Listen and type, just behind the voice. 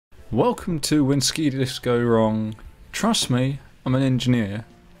Welcome to When Ski Lifts Go Wrong. Trust me, I'm an engineer.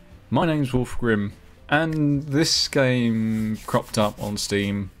 My name's Wolf Grimm, and this game cropped up on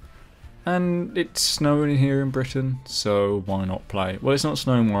Steam, and it's snowing here in Britain, so why not play? Well, it's not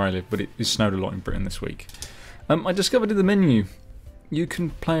snowing where I live, but it snowed a lot in Britain this week. I discovered in the menu, you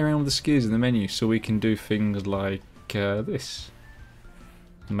can play around with the skiers in the menu, so we can do things like this,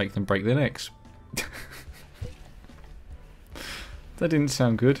 and make them break their necks. That didn't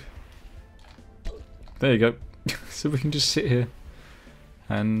sound good. There you go. So we can just sit here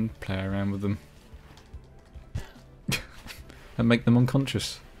and play around with them and make them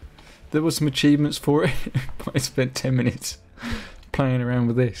unconscious. There were some achievements for it, but I spent 10 minutes playing around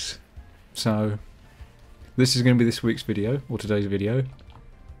with this. So this is going to be this week's video, or today's video.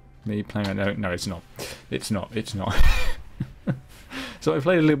 Me playing around. No, it's not. It's not. It's not. So I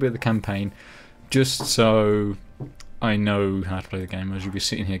played a little bit of the campaign just so I know how to play the game, as you'll be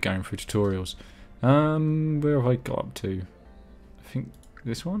sitting here going through tutorials. Where have I got up to? I think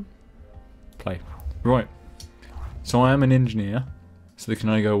this one? Play. Right. So I am an engineer, so can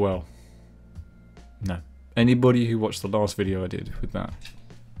I go well? No. Anybody who watched the last video I did with that?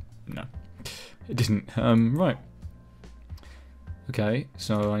 No. It didn't. Right. Okay,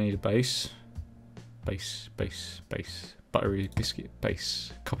 so I need a base. Base. Buttery biscuit,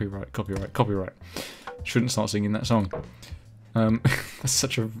 base. Copyright. Shouldn't start singing that song. That's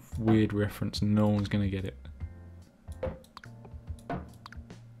such a weird reference, no one's gonna get it.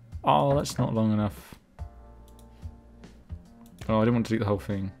 Oh, that's not long enough. Oh, I didn't want to do the whole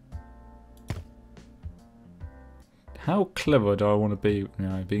thing. How clever do I want to be?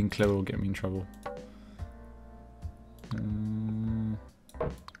 No, being clever will get me in trouble. I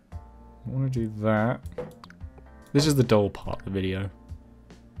want to do that. This is the dull part of the video.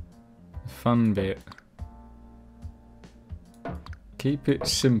 The fun bit. Keep it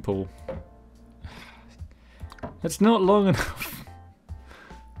simple. It's not long enough.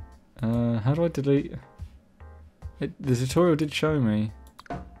 How do I delete? The tutorial did show me.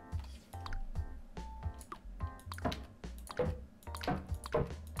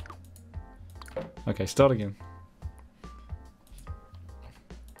 Okay, start again.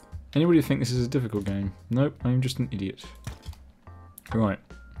 Anybody think this is a difficult game? Nope, I'm just an idiot. Right.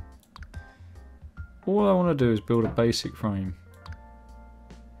 All I want to do is build a basic frame.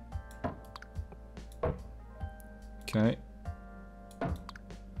 Okay.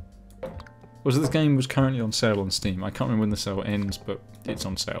 Well, so this game was currently on sale on Steam. I can't remember when the sale ends, but it's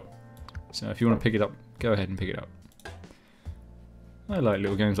on sale. So if you want to pick it up, go ahead and pick it up. I like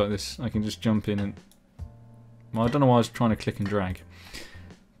little games like this. I can just jump in and... Well, I don't know why I was trying to click and drag.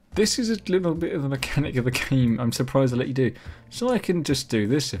 This is a little bit of the mechanic of the game. I'm surprised they let you do. So I can just do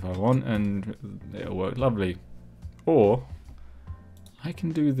this if I want, and it'll work lovely. Or I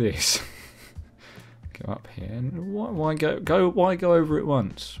can do this. Go up here, and why go over it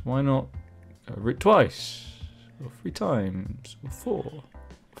once? Why not go over it twice, or 3 times, or 4,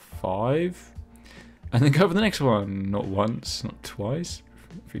 5, and then go over the next one? Not once, not twice,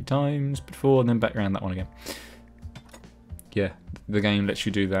 3 times, but 4, and then back around that one again. Yeah, the game lets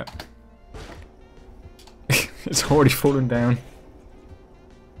you do that. It's already fallen down.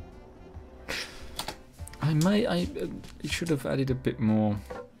 I should have added a bit more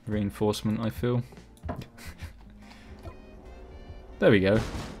reinforcement, I feel. There we go.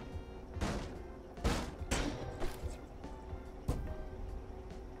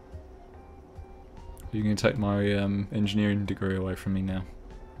 You're going to take my engineering degree away from me now.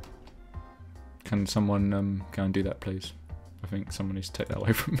 Can someone go and do that, please? I think someone needs to take that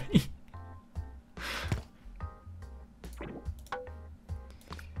away from me.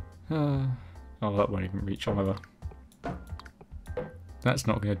 Oh, that won't even reach either. That's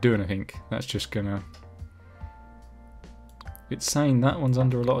not going to do anything. That's just going to... It's saying that one's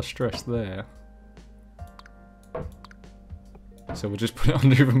under a lot of stress there. So we'll just put it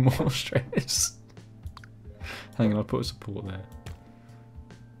under even more stress. Hang on, I'll put a support there.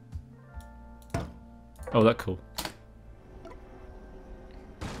 Oh, that's cool.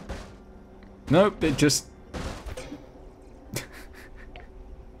 Nope, it just...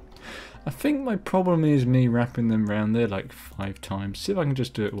 I think my problem is me wrapping them around there like 5 times. See if I can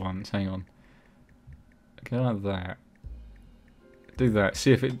just do it once. Hang on. Go like that. Do that.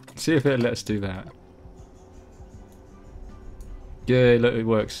 See if it lets us do that. Yeah, look, it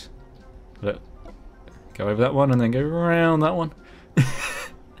works. Look. Go over that one and then go around that one.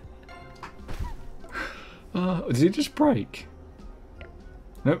 Oh, did it just break?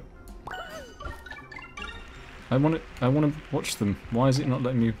 Nope. I want to watch them. Why is it not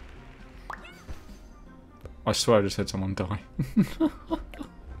letting me? I swear I just had someone die.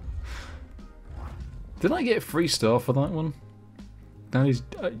 Did I get a 3-star for that one? That is...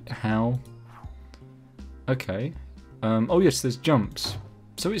 how? Okay. Oh yes, there's jumps.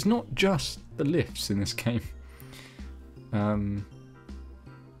 So it's not just the lifts in this game.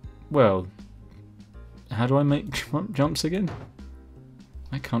 Well... How do I make jumps again?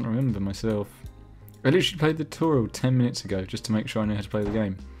 I can't remember myself. I literally played the tutorial 10 minutes ago just to make sure I knew how to play the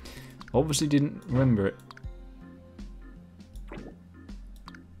game. Obviously didn't remember it.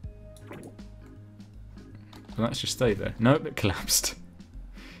 Well, let's just stay there. Nope, it collapsed.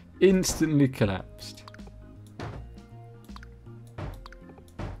 Instantly collapsed.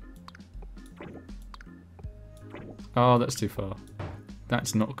 Oh, that's too far.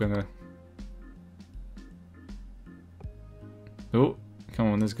 That's not gonna... Oh, come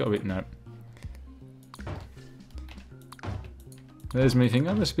on, there's got to be... No. There's me thinking,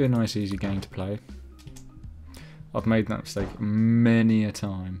 oh, this would be a nice easy game to play. I've made that mistake many a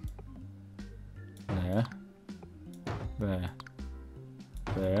time. There. There.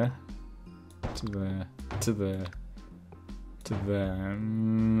 There. To there. To there. To there.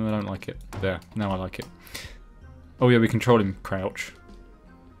 I don't like it. There. Now I like it. Oh yeah, we control him. Crouch.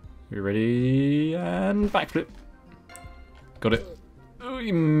 You ready? And backflip. Got it. Oh,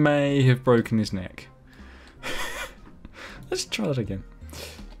 he may have broken his neck. Let's try that again.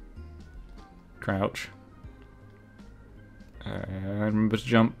 Crouch. And remember to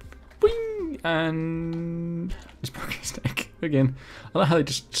jump. Boing! And he's broken his neck again. I like how they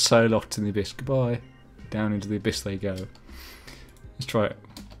just sail off to the abyss. Goodbye. Down into the abyss they go. Let's try it.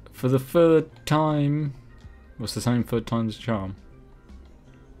 For the third time. What's the same third time's charm?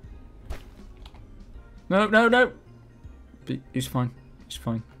 No, no, no! He's fine. He's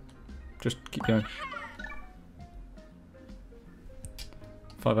fine. Just keep going.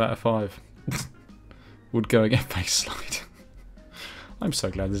 5 out of 5. Would go again face slide. I'm so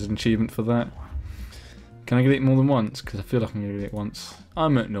glad there's an achievement for that. Can I get it more than once? Because I feel like I'm going to get it once.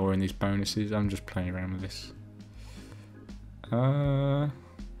 I'm ignoring these bonuses. I'm just playing around with this.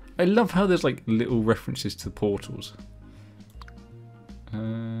 I love how there's like little references to the portals.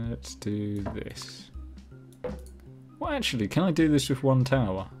 Let's do this. Well, actually, can I do this with one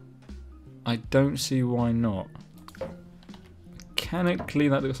tower? I don't see why not. Mechanically,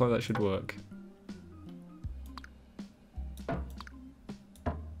 that looks like that should work.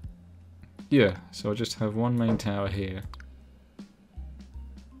 Yeah, so I'll just have one main tower here.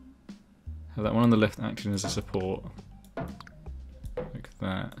 Have that one on the left acting as a support. Like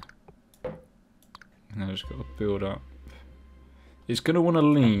that. And I've just got to build up. It's going to want to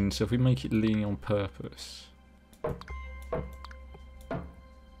lean, so if we make it lean on purpose.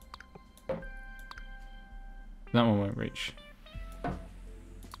 That one won't reach.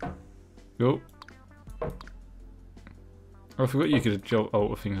 Oh. Oh, I forgot you could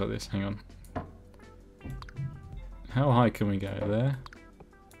alter things like this. Hang on. How high can we go? There?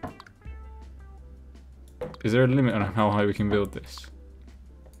 Is there a limit on how high we can build this?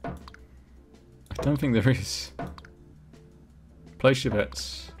 I don't think there is. Place your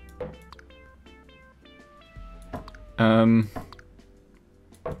bets. I'm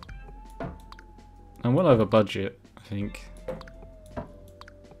well over budget, I think.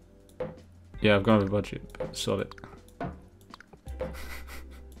 Yeah, I've gone over budget, but solid.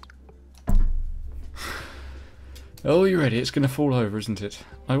 Oh, you ready? It's going to fall over, isn't it?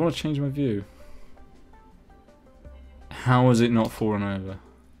 I want to change my view. How has it not fallen over?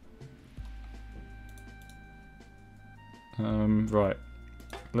 Right.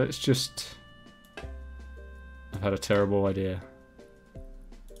 Let's just... I've had a terrible idea.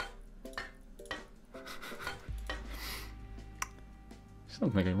 It's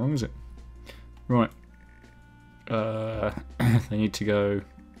not making wrong, is it? Right. They need to go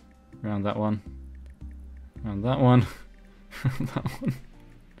around that one. Around that one. Around that one.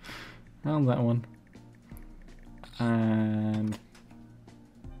 Around that one. And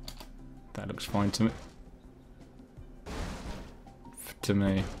that looks fine to me. To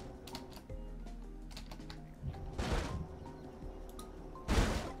me.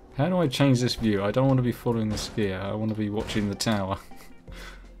 How do I change this view? I don't want to be following the skier. I want to be watching the tower.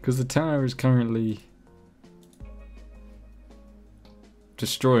 Because the tower is currently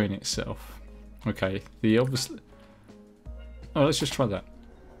destroying itself. Okay, the obviously... Oh, let's just try that.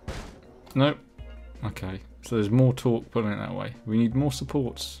 Nope. Okay, so there's more torque pulling it that way. We need more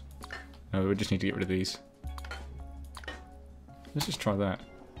supports. No, we just need to get rid of these. Let's just try that.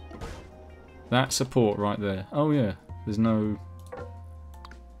 That support right there. Oh yeah, there's no...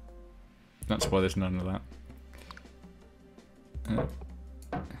 That's why there's none of that.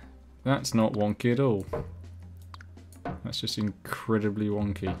 That's not wonky at all. That's just incredibly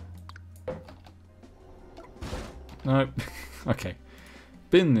wonky. No. Okay.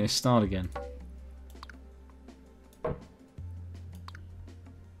 Bin this, start again.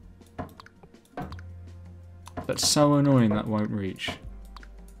 That's so annoying that won't reach.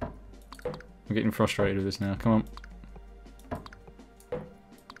 I'm getting frustrated with this now, come on.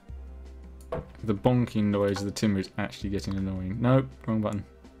 The bonking noise of the timber is actually getting annoying. Nope, wrong button.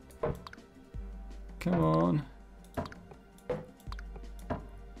 Come on.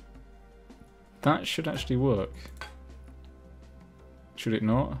 That should actually work. Should it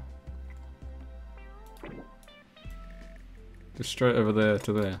not? Just straight over there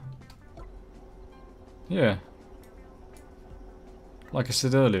to there. Yeah. Like I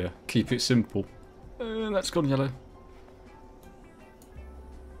said earlier, keep it simple. That's gone yellow.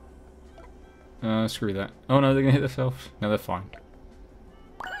 Screw that. Oh no, they're gonna hit themselves. No, they're fine.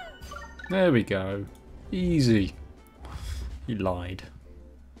 There we go. Easy. You lied.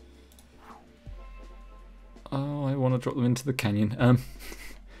 Oh, I want to drop them into the canyon.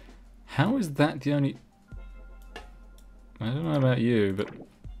 How is that the only... I don't know about you, but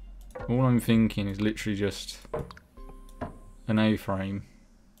all I'm thinking is literally just an A-frame.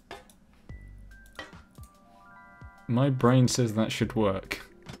 My brain says that should work.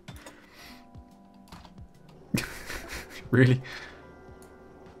 Really?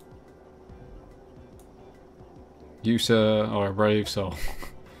 You, sir, are a brave soul.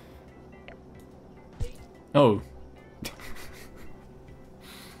 Oh.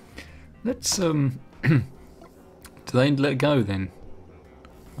 Let's, do they let go then?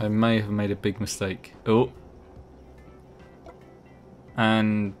 I may have made a big mistake. Oh.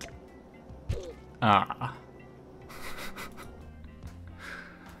 And... Ah.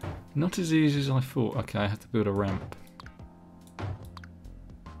 Not as easy as I thought. Okay, I have to build a ramp.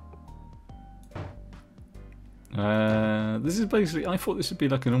 This is basically... I thought this would be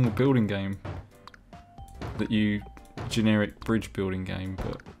like a normal building game. That you... generic bridge building game,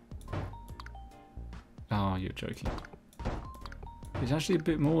 but... Oh, you're joking. It's actually a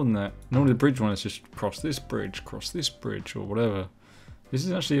bit more than that. Normally the bridge one is just cross this bridge, or whatever. This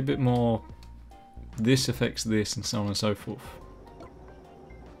is actually a bit more... This affects this, and so on and so forth.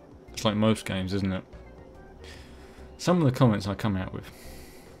 It's like most games, isn't it? Some of the comments I come out with.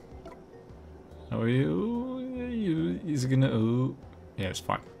 Oh, is it gonna... Oh. Yeah, it's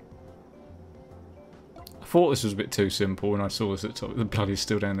fine. I thought this was a bit too simple when I saw this at the top. The blood is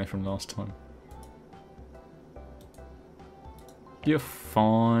still down there from last time. You're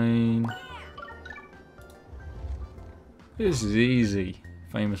fine. This is easy.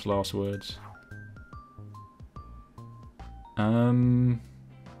 Famous last words. Can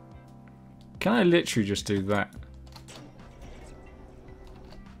I literally just do that?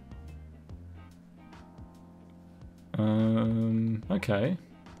 Okay.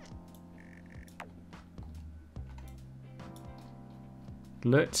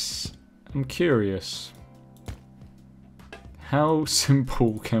 I'm curious. How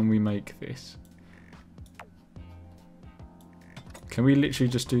simple can we make this? Can we literally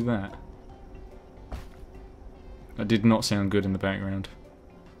just do that? That did not sound good in the background.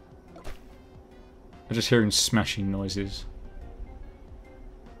 I'm just hearing smashing noises.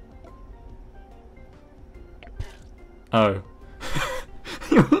 Oh.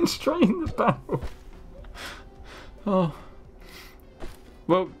 You went straight in the barrel. Oh.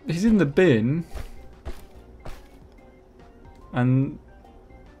 Well, he's in the bin. And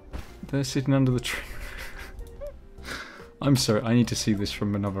they're sitting under the tree. I'm sorry, I need to see this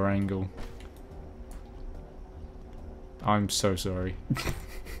from another angle. I'm so sorry.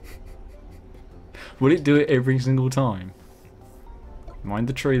 Will it do it every single time? Mind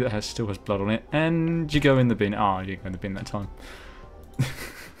the tree that still has blood on it, and you go in the bin. Ah, you didn't go in the bin that time.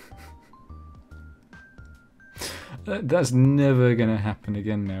 That's never gonna happen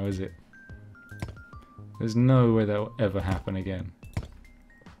again now, is it? There's no way that will ever happen again.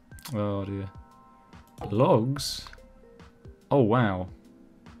 Oh dear. Logs? Oh wow.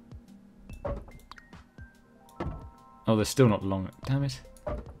 Oh, they're still not long. Damn it.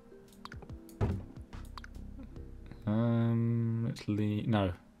 Let's leave.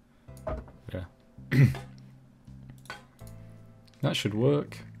 No. Yeah. That should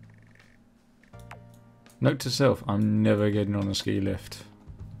work. Note to self, I'm never getting on a ski lift.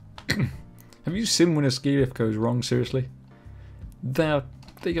 Have you seen when a ski lift goes wrong, seriously? They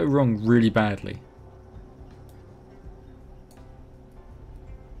go wrong really badly.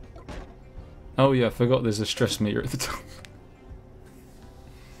 Oh yeah, I forgot there's a stress meter at the top.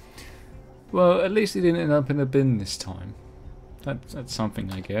 Well, at least he didn't end up in the bin this time. That's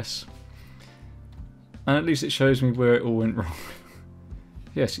something, I guess. And at least it shows me where it all went wrong.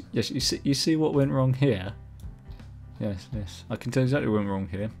 Yes, you see what went wrong here? Yes, yes. I can tell exactly what went wrong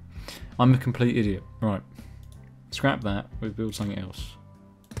here. I'm a complete idiot. Right. Scrap that. We'll build something else.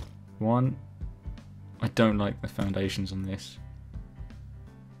 One. I don't like the foundations on this.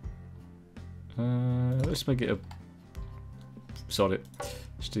 Let's make it a... Sod it.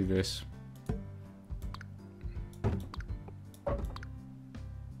 Let's do this.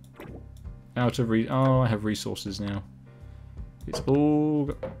 Out of oh, I have resources now. It's all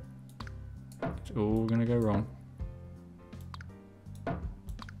gonna go wrong.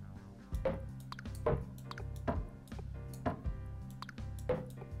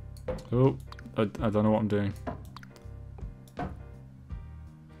 Oh, I don't know what I'm doing.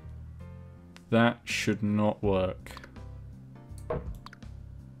 That should not work.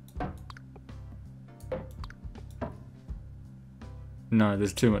 No,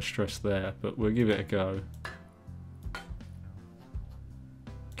 there's too much stress there, but we'll give it a go.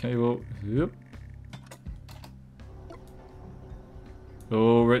 Cable. Yep.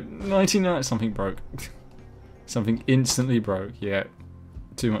 Oh, we're at 99. Something broke. Something instantly broke. Yeah.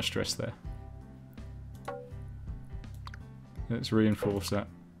 Too much stress there. Let's reinforce that.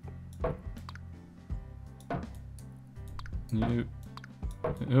 You.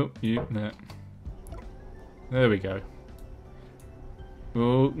 Oh, you. There. There we go.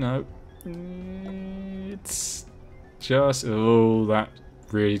 Oh, no. It's just... Oh, that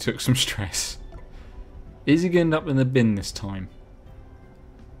really took some stress. Is he going to end up in the bin this time?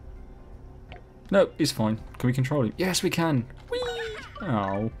 No, he's fine. Can we control him? Yes, we can. Whee!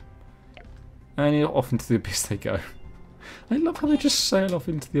 Oh. And off into the abyss they go. I love how they just sail off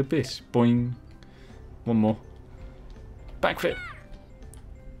into the abyss. Boing. One more. Backflip.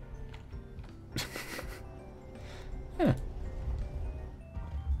 Yeah.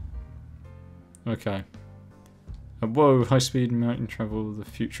 Okay. Whoa, high-speed mountain travel, the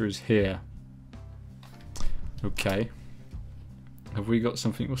future is here. Okay. Have we got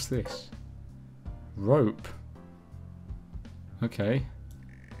something? What's this? Rope. Okay.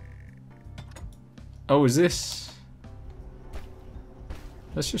 Oh, is this?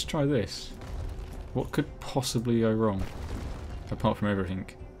 Let's just try this. What could possibly go wrong? Apart from everything.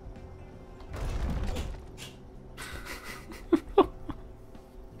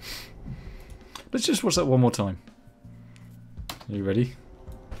 Let's just watch that one more time. Are you ready?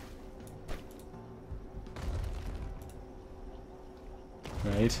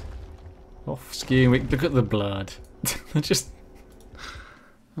 Right. Off skiing week. Look at the blood. Just...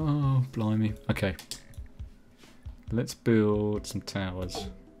 Oh, blimey. Okay. Let's build some towers.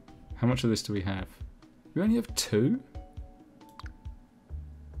 How much of this do we have? We only have 2?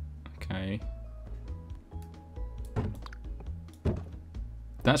 Okay.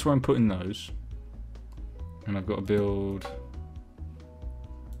 That's where I'm putting those. And I've got to build...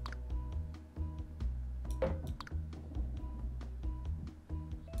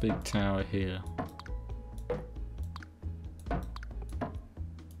 big tower here.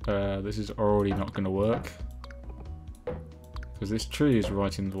 This is already not going to work. Because this tree is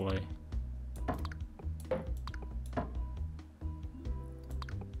right in the way.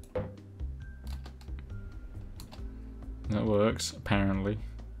 That works, apparently.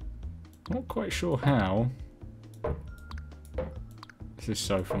 Not quite sure how. This is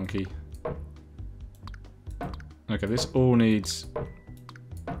so funky. Okay, this all needs...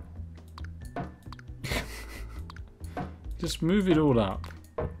 Just move it all up.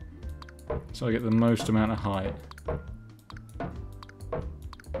 So I get the most amount of height.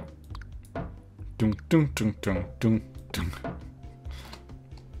 Dun dun dun dun dun dun.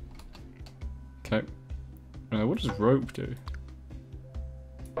 Okay. What does rope do?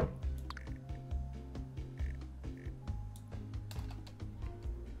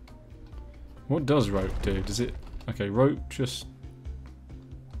 What does rope do? Does it... Okay, rope just...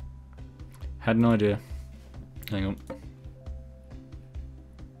 Had an idea. Hang on.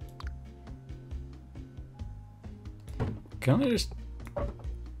 Can I just...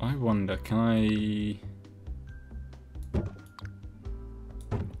 I wonder, can I...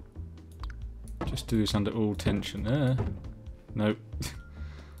 Just do this under all tension there? Nope.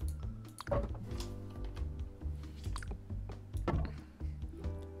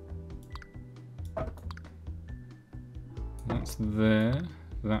 That's there.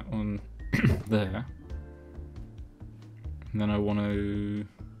 That one there. And then I want to...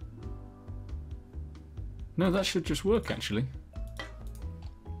 No, that should just work actually.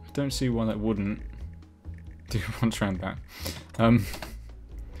 I don't see why that wouldn't do once around that.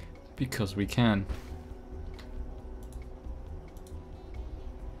 Because we can.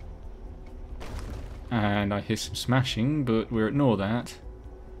 And I hear some smashing, but we'll ignore that.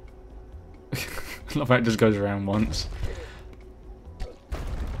 love how it just goes around once.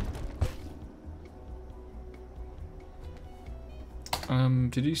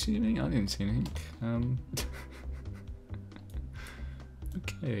 Did you see anything? I didn't see anything.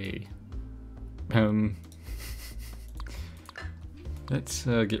 Okay. Let's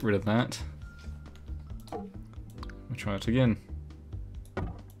get rid of that. We'll try it again.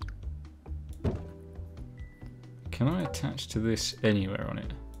 Can I attach to this anywhere on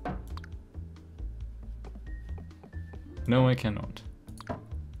it? No, I cannot.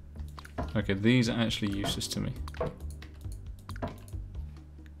 Okay, these are actually useless to me.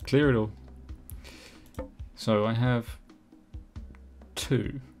 Clear it all. So I have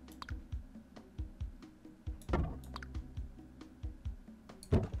 2.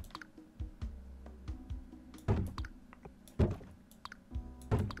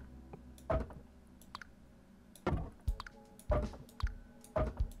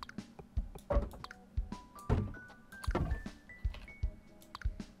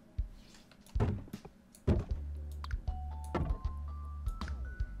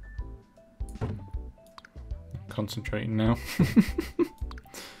 Concentrating now.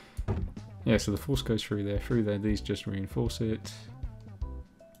 Yeah, so the force goes through there, these just reinforce it.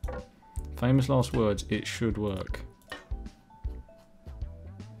 Famous last words, it should work.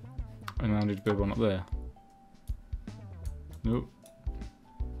 And I need to build one up there. Nope.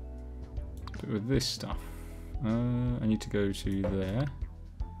 But with this stuff, I need to go to there.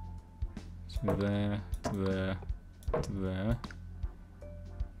 To there, to there, to there.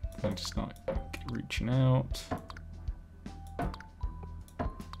 I need to start reaching out.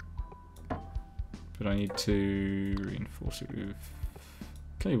 But I need to reinforce it with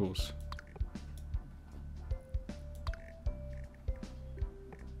cables.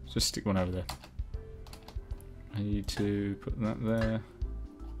 Just stick one over there. I need to put that there.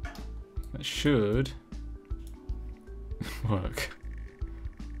 That should work.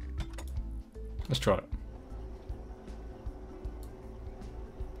 Let's try it.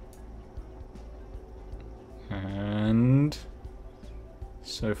 And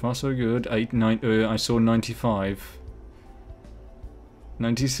so far so good. I saw 95,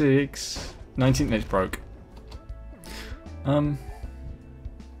 96, 19. It's broke.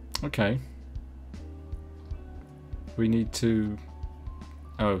 Okay. We need to.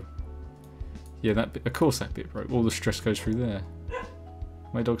 Oh, yeah. That bit. Of course, that bit broke. All the stress goes through there.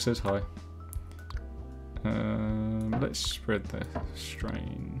 My dog says hi. Let's spread the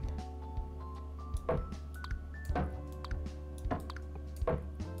strain.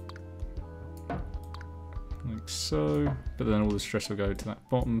 Like so, but then all the stress will go to that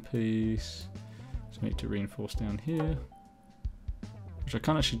bottom piece. So I need to reinforce down here, which I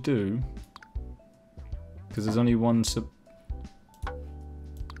can't actually do because there's only one sub.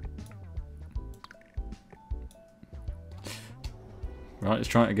 Right, let's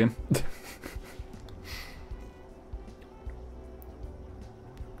try it again.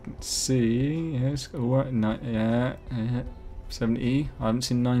 Let's see. Yes, alright. Yeah, 70. I haven't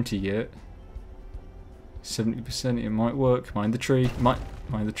seen 90 yet. 70%. It might work. Mind the tree. Mind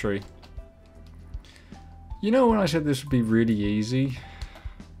the tree. You know when I said this would be really easy?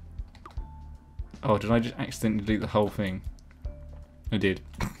 Oh, did I just accidentally delete the whole thing? I did.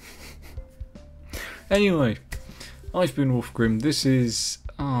 Anyway, I've been Wolfgrim. This is...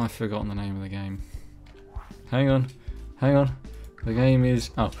 Oh, I've forgotten the name of the game. Hang on. Hang on. The game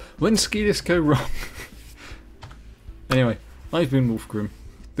is... Oh, when skiers go wrong. Anyway, I've been Wolfgrim.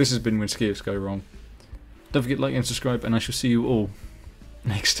 This has been When Skiers Go Wrong. Don't forget to like and subscribe, and I shall see you all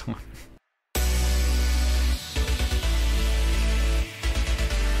next time.